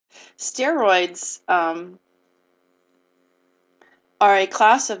Steroids are a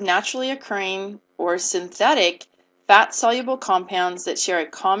class of naturally occurring or synthetic fat-soluble compounds that share a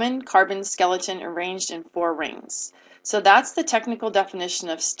common carbon skeleton arranged in 4 rings. So that's the technical definition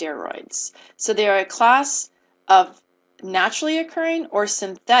of steroids. So they are a class of naturally occurring or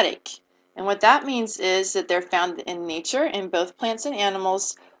synthetic. And what that means is that they're found in nature in both plants and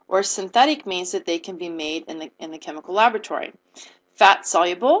animals, or synthetic means that they can be made in the chemical laboratory.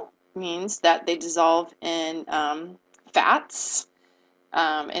 Fat-soluble means that they dissolve in fats,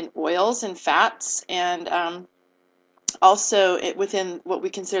 and oils and fats, and also within what we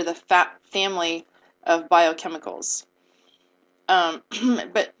consider the fat family of biochemicals.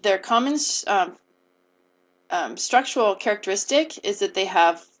 But their common structural characteristic is that they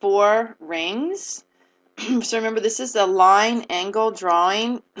have 4 rings. So remember, this is the line angle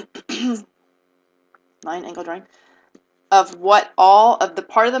drawing of what all of the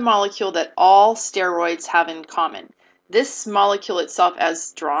part of the molecule that all steroids have in common. This molecule itself,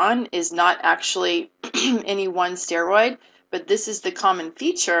 as drawn, is not actually any one steroid, but this is the common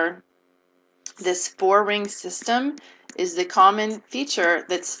feature. This 4-ring system is the common feature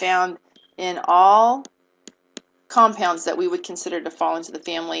that's found in all compounds that we would consider to fall into the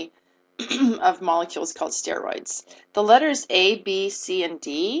family of molecules called steroids. The letters A, B, C, and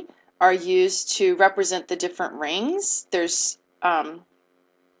D are used to represent the different rings. There's 3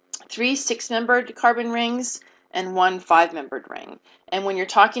 6-membered carbon rings and 1 5-membered ring. And when you're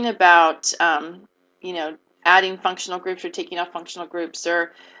talking about, adding functional groups or taking off functional groups,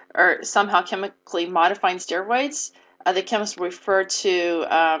 or somehow chemically modifying steroids, the chemists will refer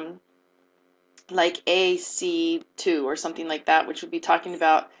to like AC2 or something like that, which would be talking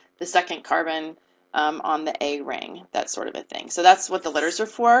about the 2nd carbon on the A ring, that sort of a thing. So that's what the letters are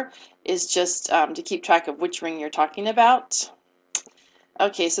for, is just to keep track of which ring you're talking about.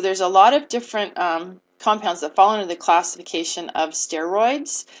 Okay, so there's a lot of different compounds that fall under the classification of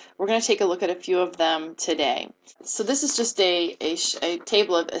steroids. We're going to take a look at a few of them today. So this is just a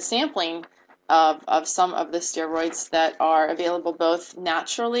table of a sampling of some of the steroids that are available both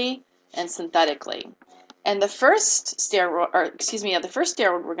naturally and synthetically. And the first steroid, the first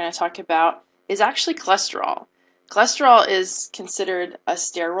steroid we're going to talk about is actually cholesterol. Cholesterol is considered a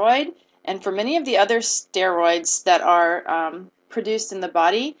steroid, and for many of the other steroids that are produced in the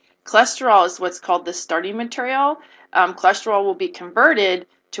body, cholesterol is what's called the starting material. Cholesterol will be converted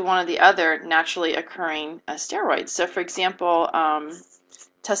to one of the other naturally occurring steroids. So for example,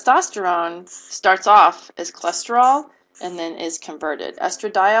 testosterone starts off as cholesterol and then is converted.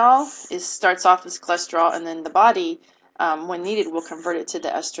 Estradiol starts off as cholesterol, and then the body, when needed, will convert it to the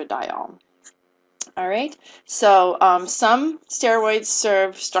estradiol. All right, so some steroids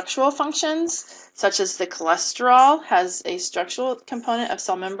serve structural functions, such as the cholesterol has a structural component of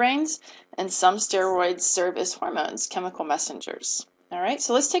cell membranes, and some steroids serve as hormones, chemical messengers. All right,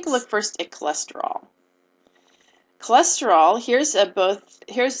 so let's take a look first at cholesterol. Cholesterol,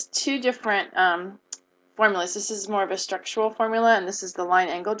 here's 2 different formulas. This is more of a structural formula, and this is the line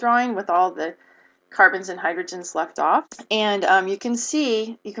angle drawing with all the carbons and hydrogens left off. And you can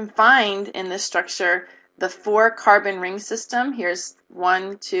find in this structure the 4 carbon ring system. Here's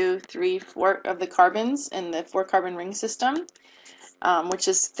 1, 2, 3, 4 of the carbons in the 4 carbon ring system, which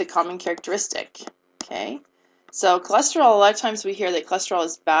is the common characteristic. Okay, so cholesterol, a lot of times we hear that cholesterol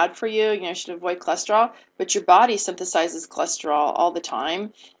is bad for you, you should avoid cholesterol, but your body synthesizes cholesterol all the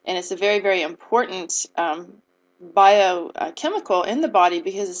time, and it's a very, very important biochemical in the body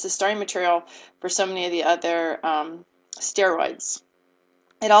because it's the starting material for so many of the other steroids.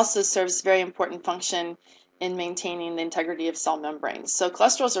 It also serves a very important function in maintaining the integrity of cell membranes. So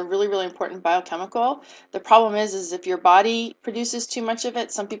cholesterol is a really, really important biochemical. The problem is if your body produces too much of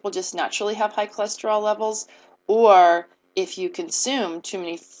it, some people just naturally have high cholesterol levels, or if you consume too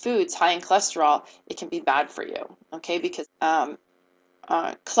many foods high in cholesterol, it can be bad for you, okay, because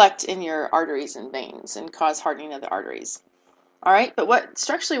collect in your arteries and veins and cause hardening of the arteries. All right, but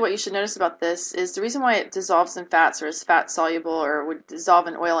structurally what you should notice about this is the reason why it dissolves in fats or is fat soluble or would dissolve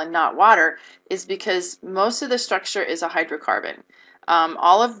in oil and not water is because most of the structure is a hydrocarbon.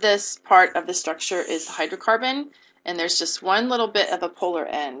 All of this part of the structure is hydrocarbon, and there's just one little bit of a polar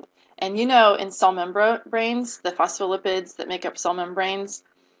end. And in cell membranes, the phospholipids that make up cell membranes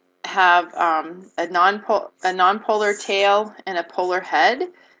have a nonpolar tail and a polar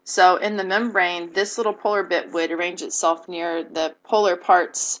head. So in the membrane, this little polar bit would arrange itself near the polar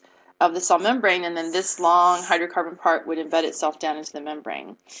parts of the cell membrane, and then this long hydrocarbon part would embed itself down into the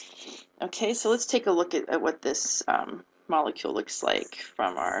membrane. Okay, so let's take a look at what this molecule looks like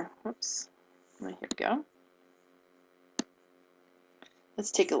from our, here we go. let's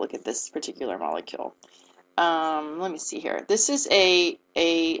take a look at this particular molecule. Let me see here. This is a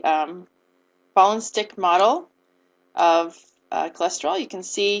ball and stick model of cholesterol. You can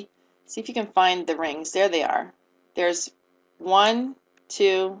see if you can find the rings. There they are. There's 1,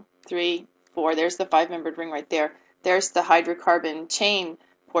 2, 3, 4. There's the 5-membered ring right there. There's the hydrocarbon chain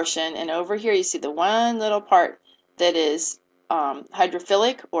portion, and over here you see the one little part that is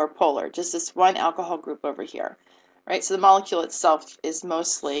hydrophilic or polar, just this one alcohol group over here, right? So the molecule itself is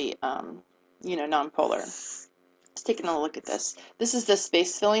mostly, nonpolar. Let's take a look at this. This is the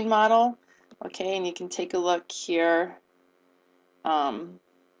space filling model, okay, and you can take a look here at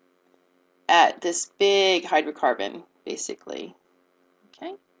this big hydrocarbon, basically,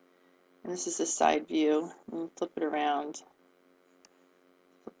 okay. And this is the side view. Flip it around,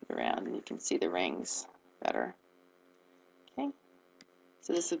 and you can see the rings better. Okay,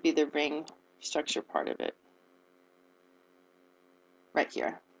 so this would be the ring structure part of it, right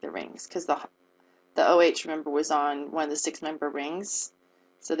here, the rings, because the OH, remember, was on one of the 6-member rings,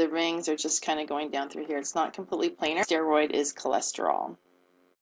 so the rings are just kind of going down through here. It's not completely planar. Steroid is cholesterol.